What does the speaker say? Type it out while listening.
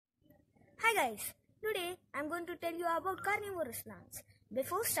Hi guys, today I'm going to tell you about carnivorous plants.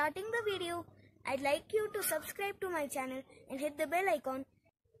 Before starting the video, I'd like you to subscribe to my channel and hit the bell icon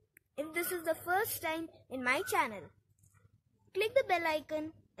if this is the first time in my channel. Click the bell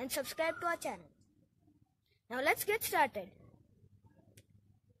icon and subscribe to our channel. Now let's get started.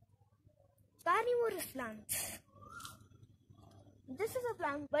 Carnivorous plants. This is a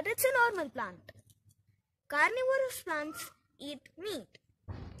plant, but it's a normal plant. Carnivorous plants eat meat,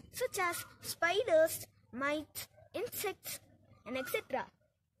 such as spiders, mites, insects, and etc.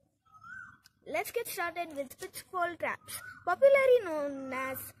 Let's get started with pitfall traps, popularly known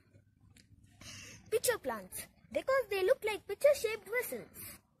as pitcher plants, because they look like pitcher-shaped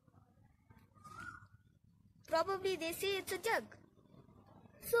vessels. Probably they say it's a jug.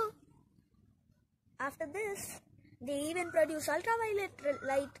 So, after this, they even produce ultraviolet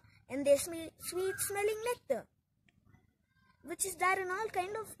light and their sweet-smelling nectar, which is there in all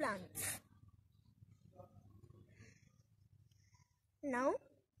kind of plants. Now,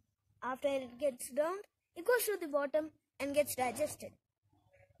 after it gets drowned, it goes to the bottom and gets digested.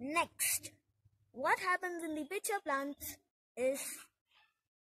 Next, what happens in the pitcher plants is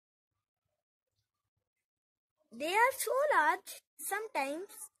they are so large sometimes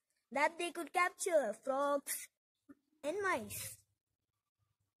that they could capture frogs and mice.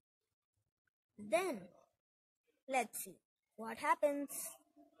 Then, let's see what happens.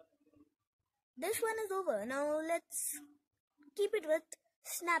 This one is over. Now let's keep it with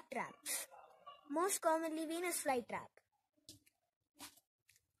snap traps. Most commonly Venus flytrap,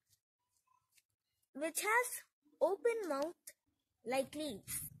 which has open mouth like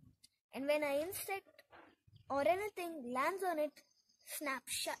leaves, and when an insect or anything lands on it,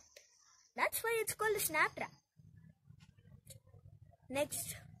 snaps shut. That's why it's called a snap trap.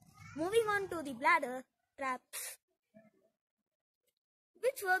 Next, moving on to the bladder traps,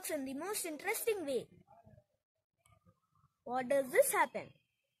 which works in the most interesting way. What does this happen?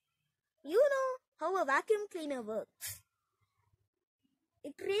 You know how a vacuum cleaner works.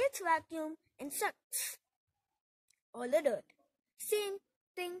 It creates vacuum and sucks all the dirt. Same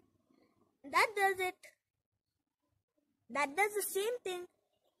thing. That does the same thing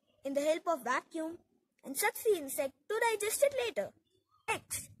in the help of vacuum and sucks the insect to digest it later.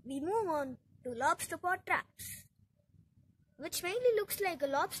 Next, we move on to lobster pot traps, which mainly looks like a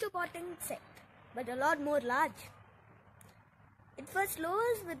lobster pot insect, but a lot more large. It first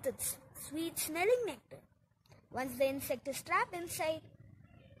lowers with its sweet smelling nectar. Once the insect is trapped inside,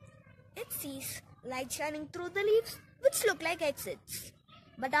 it sees light shining through the leaves, which look like exits.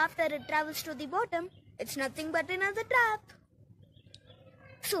 But after it travels to the bottom, it's nothing but another trap.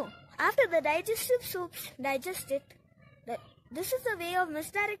 So, after the digestive soaps digest it, this is a way of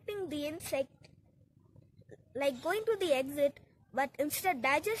misdirecting the insect, like going to the exit, but instead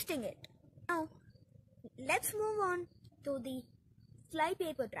digesting it. Now, let's move on to the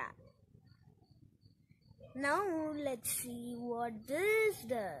flypaper trap. Now, let's see what this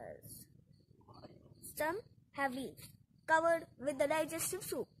does. Some have leaves covered with the digestive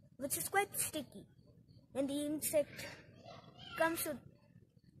soup, which is quite sticky. When the insect comes to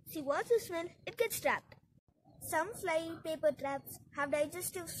see what's the smell, it gets trapped. Some flypaper traps have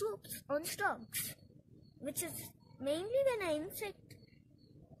digestive soups on stalks, which is mainly when an insect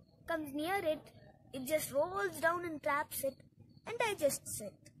comes near it, it just rolls down and traps it and digests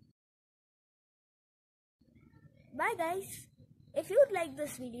it. Bye guys. If you'd like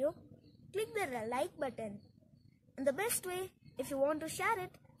this video, click the like button. And the best way, if you want to share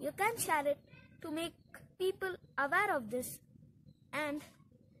it, you can share it to make people aware of this and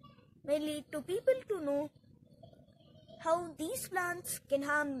mainly to people to know how these plants can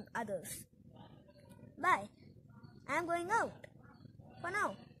harm others. Bye. I am going out for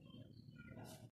now.